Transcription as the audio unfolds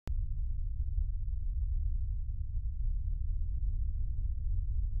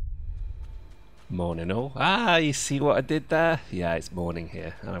Morning all. Ah, you see what I did there? Yeah, it's morning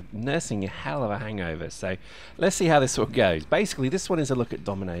here, and I'm nursing a hell of a hangover, so let's see how this one goes. Basically, this one is a look at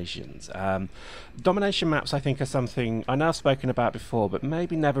dominations. Domination maps, I think, are something I know I've spoken about before, but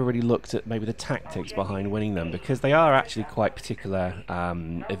maybe never really looked at maybe the tactics behind winning them, because they are actually quite particular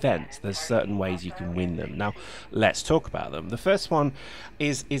events. There's certain ways you can win them. Now, let's talk about them. The first one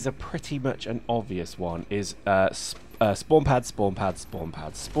is a pretty much an obvious one, is spawn pad, spawn pad, spawn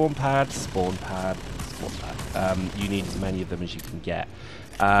pad, spawn pad, spawn pad, spawn pad. You need as many of them as you can get.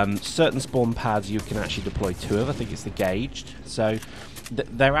 Certain spawn pads you can actually deploy two of. I think it's the gauged. So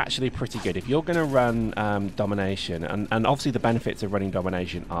they're actually pretty good. If you're going to run domination, and obviously the benefits of running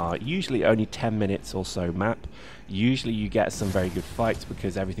domination are usually only 10 minutes or so map. Usually you get some very good fights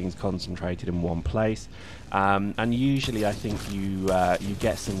because everything's concentrated in one place. And usually I think you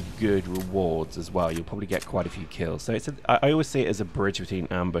get some good rewards as well. You'll probably get quite a few kills. So I always see it as a bridge between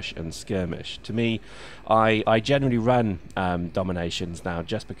ambush and skirmish. To me, I generally run dominations now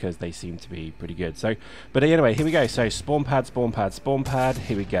just because they seem to be pretty good. So, but anyway, here we go. So spawn pad, spawn pad, spawn pad.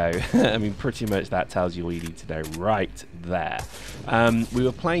 Here we go. I mean, pretty much that tells you all you need to know right there. We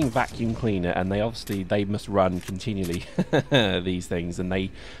were playing vacuum cleaner, and they must run continually these things, and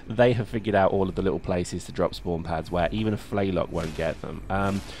they have figured out all of the little places to drop spawn pads where even a flaylock won't get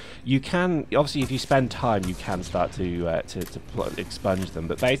them. You can obviously, if you spend time, you can start to expunge them,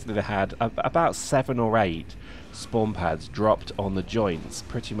 but basically they had about 7 or 8 spawn pads dropped on the joints,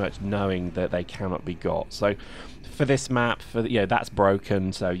 pretty much knowing that they cannot be got. So for this map, that's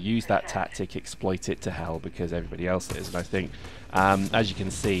broken, so use that tactic, exploit it to hell, because everybody else is. And I think as you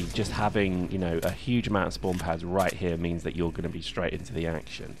can see, just having a huge amount of spawn pads right here means that you're going to be straight into the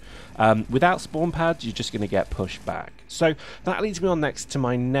action. Without spawn pads, you're just going to get pushed back. So that leads me on next to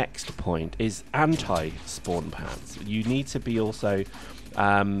my next point, is anti-spawn pads. You need to be also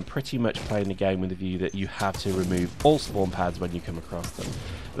pretty much playing the game with the view that you have to remove all spawn pads when you come across them.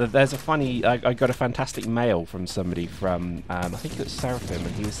 There's a funny, I got a fantastic mail from somebody from, I think it was Seraphim,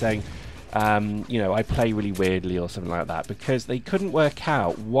 and he was saying, I play really weirdly or something like that, because they couldn't work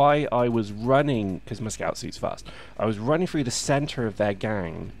out why I was running, because my scout suit's fast, I was running through the center of their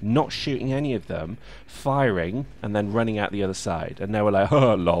gang, not shooting any of them, firing, and then running out the other side. And they were like,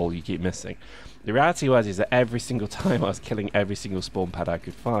 oh lol, you keep missing. The reality is that every single time I was killing every single spawn pad I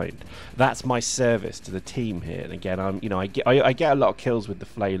could find. That's my service to the team here. And again, I get a lot of kills with the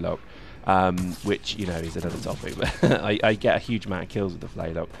flaylock, which is another topic. But I get a huge amount of kills with the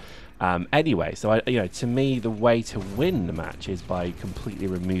flaylock. Anyway, so to me, the way to win the match is by completely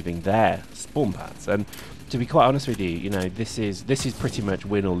removing their spawn pads. And to be quite honest with you, this is pretty much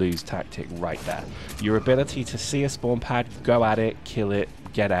win or lose tactic right there. Your ability to see a spawn pad, go at it, kill it,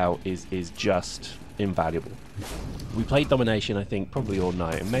 get out is just invaluable. We played domination, I think, probably all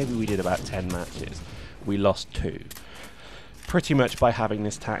night, and maybe we did about 10 matches. We lost 2. Pretty much by having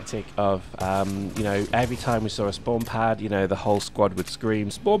this tactic of, every time we saw a spawn pad, the whole squad would scream,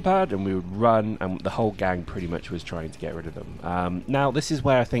 spawn pad, and we would run, and the whole gang pretty much was trying to get rid of them. Now, this is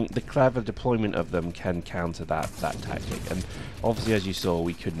where I think the clever deployment of them can counter that tactic, and obviously, as you saw,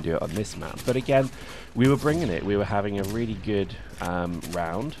 we couldn't do it on this map. But again, we were bringing it. We were having a really good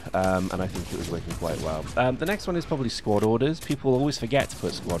round, and I think it was working quite well. The next one is probably squad orders. People always forget to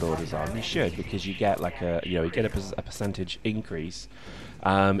put squad orders on. You should, because you get like a percentage increase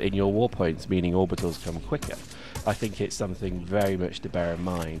in your war points, meaning orbitals come quicker. I think it's something very much to bear in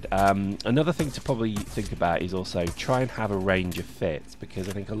mind. Another thing to probably think about is also try and have a range of fits, because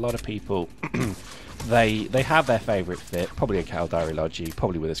I think a lot of people they have their favourite fit, probably a Caldari Logi,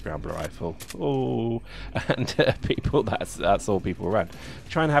 probably with a scrambler rifle. Oh, and people that's all people run.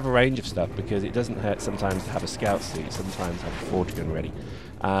 Try and have a range of stuff, because it doesn't hurt sometimes to have a scout suit, sometimes have a forge gun ready.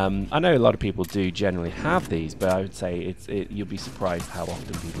 I know a lot of people do generally have these, but I would say you'll be surprised how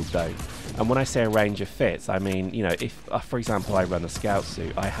often people don't. And when I say a range of fits, I mean, if, for example, I run a scout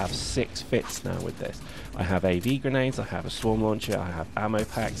suit, I have 6 fits now with this. I have AV grenades, I have a swarm launcher, I have ammo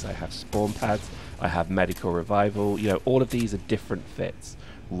packs, I have spawn pads, I have medical revival. All of these are different fits,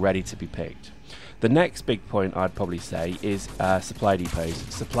 ready to be picked. The next big point I'd probably say is supply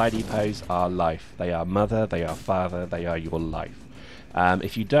depots. Supply depots are life. They are mother, they are father, they are your life.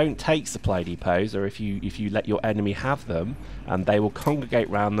 If you don't take supply depots, or if you let your enemy have them, and they will congregate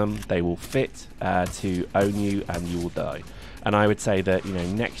around them, they will fit to own you, and you will die. And I would say that, you know,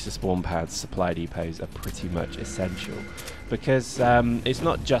 next to spawn pads, supply depots are pretty much essential, because it's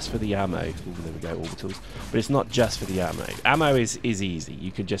not just for the ammo. Ooh, there we go, orbitals. But it's not just for the ammo. Ammo is easy.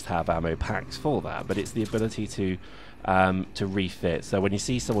 You could just have ammo packs for that, but it's the ability to refit. So when you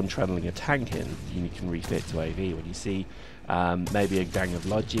see someone trundling a tank in, you can refit to AV. When you see maybe a gang of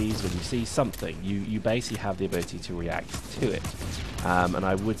lodges, when you see something, you basically have the ability to react to it. And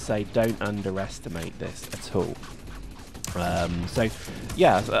I would say don't underestimate this at all. So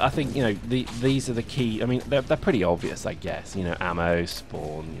yeah, I think, you know, these are the key. I mean, they're pretty obvious, I guess. You know, ammo,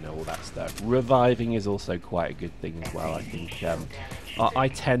 spawn, you know, all that stuff. Reviving is also quite a good thing as well. I think I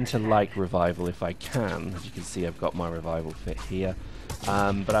tend to like revival if I can. As you can see, I've got my revival fit here.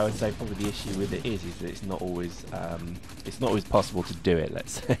 But I would say probably the issue with it is that it's not always possible to do it.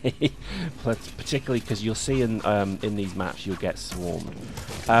 Let's say, particularly because you'll see in these maps you'll get swarmed.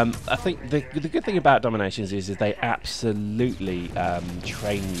 I think the good thing about dominations is they absolutely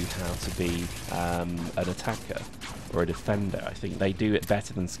train you how to be an attacker or a defender. I think they do it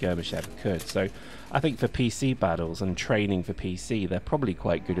better than Skirmish ever could. So I think for PC battles and training for PC, they're probably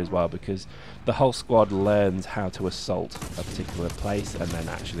quite good as well, because the whole squad learns how to assault a particular place and then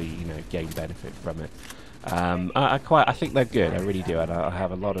actually, you know, gain benefit from it. I think they're good. I really do, and I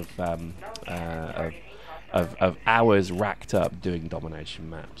have a lot of hours racked up doing domination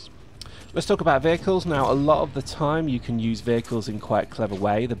maps. Let's talk about vehicles. Now, a lot of the time you can use vehicles in quite a clever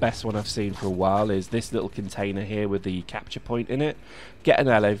way. The best one I've seen for a while is this little container here with the capture point in it. Get an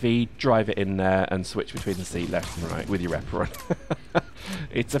LOV, drive it in there, and switch between the seat left and right with your rep run.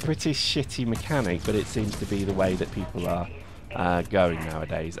 It's a pretty shitty mechanic, but it seems to be the way that people are going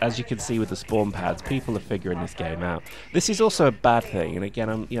nowadays. As you can see with the spawn pads, people are figuring this game out. This is also a bad thing, and again,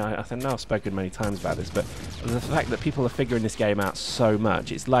 I know I've spoken many times about this, but the fact that people are figuring this game out so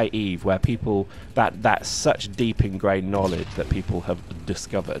much, it's like Eve, where people that's such deep ingrained knowledge that people have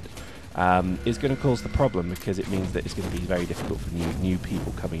discovered, is going to cause the problem, because it means that it's going to be very difficult for new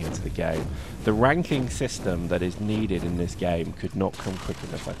people coming into the game. The ranking system that is needed in this game could not come quick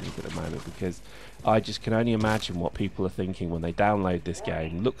enough, I think, at the moment, because I just can only imagine what people are thinking when they download this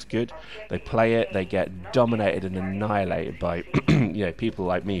game. Looks good, they play it, they get dominated and annihilated by you know, people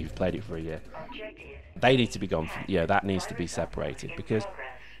like me who've played it for a year. They need to be gone. That needs to be separated, because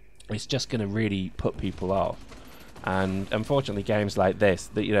it's just going to really put people off. And unfortunately, games like this,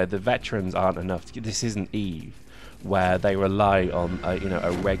 the veterans aren't enough. This isn't Eve, where they rely on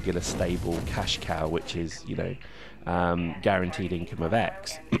a regular stable cash cow, which is guaranteed income of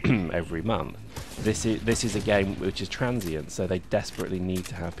X every month. This is a game which is transient, so they desperately need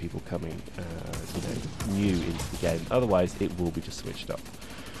to have people coming new into the game. Otherwise, it will be just switched off.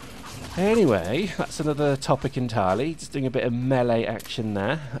 Anyway, that's another topic entirely, just doing a bit of melee action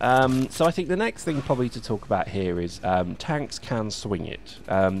there. So I think the next thing probably to talk about here is tanks can swing it.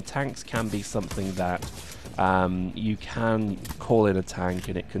 Tanks can be something that you can call in a tank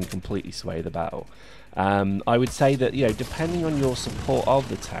and it can completely sway the battle. I would say that, depending on your support of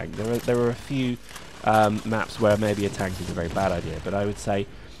the tank, there are a few maps where maybe a tank is a very bad idea, but I would say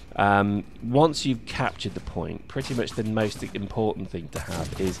once you've captured the point, pretty much the most important thing to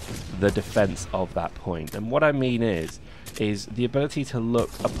have is the defense of that point. And what I mean is the ability to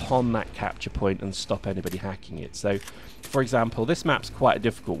look upon that capture point and stop anybody hacking it. So, for example, this map's quite a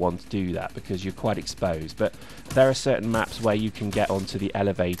difficult one to do that because you're quite exposed, but there are certain maps where you can get onto the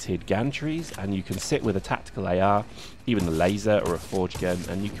elevated gantries and you can sit with a tactical AR, even a laser or a forge gun,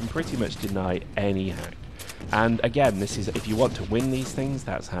 and you can pretty much deny any hack. And again, this is, if you want to win these things,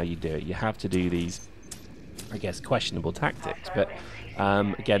 that's how you do it. You have to do these, I guess, questionable tactics. But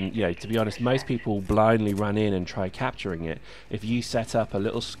again, to be honest, most people blindly run in and try capturing it. If you set up a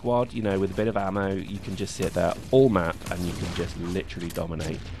little squad, with a bit of ammo, you can just sit there all map and you can just literally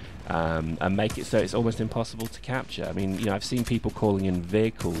dominate and make it so it's almost impossible to capture. I mean, I've seen people calling in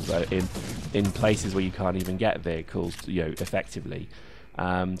vehicles in places where you can't even get vehicles, effectively.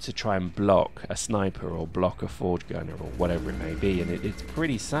 To try and block a sniper or block a forge gunner or whatever it may be, and it's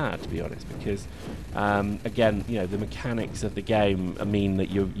pretty sad, to be honest, because again, the mechanics of the game mean that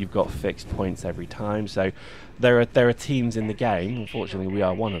you've got fixed points every time. So there are teams in the game, unfortunately we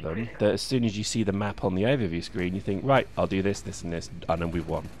are one of them, that as soon as you see the map on the overview screen, you think, right, I'll do this, this and this, and then we've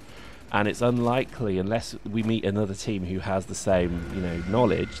won. And it's unlikely, unless we meet another team who has the same,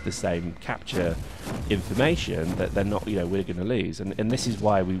 knowledge, the same capture information, that they're not, we're going to lose. And this is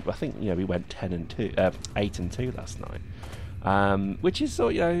why I think, we went 8-2 last night, which is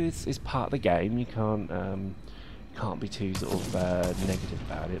sort, it's part of the game. You can't be too sort of negative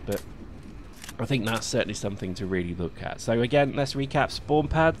about it. But I think that's certainly something to really look at. So again, let's recap: spawn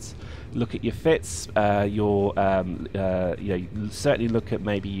pads, look at your fits, certainly look at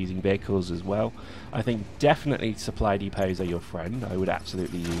maybe using vehicles as well. I think definitely supply depots are your friend. I would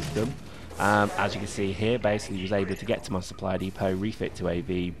absolutely use them. As you can see here, basically was able to get to my supply depot, refit to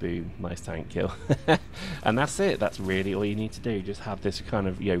AV, boom, nice tank kill. And that's it. That's really all you need to do. Just have this kind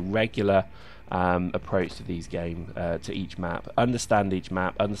of regular approach to these games, to each map. Understand each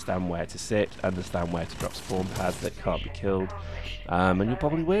map, understand where to sit, understand where to drop spawn pads that can't be killed, and you'll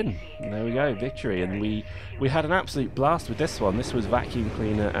probably win. And there we go, victory. And we had an absolute blast with this one. This was Vacuum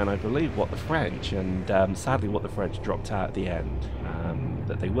Cleaner and I believe What the French, and sadly What the French dropped out at the end.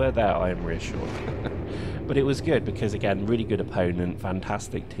 That they were there, I am reassured. But it was good because, again, really good opponent,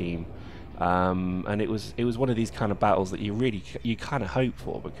 fantastic team. And it was one of these kind of battles that you kind of hope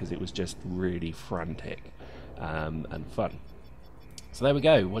for, because it was just really frantic and fun. So there we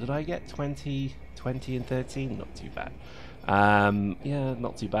go. What did I get? 20 and 13? Not too bad. Yeah,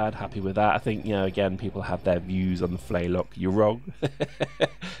 not too bad. Happy with that. I think, again, people have their views on the Flaylock. You're wrong.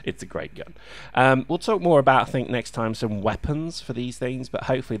 It's a great gun. We'll talk more about, I think, next time, some weapons for these things, but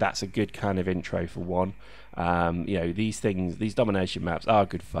hopefully that's a good kind of intro for one. These things, these domination maps are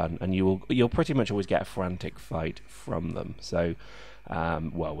good fun, and you'll pretty much always get a frantic fight from them. So,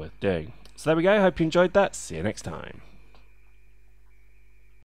 well worth doing. So there we go. Hope you enjoyed that. See you next time.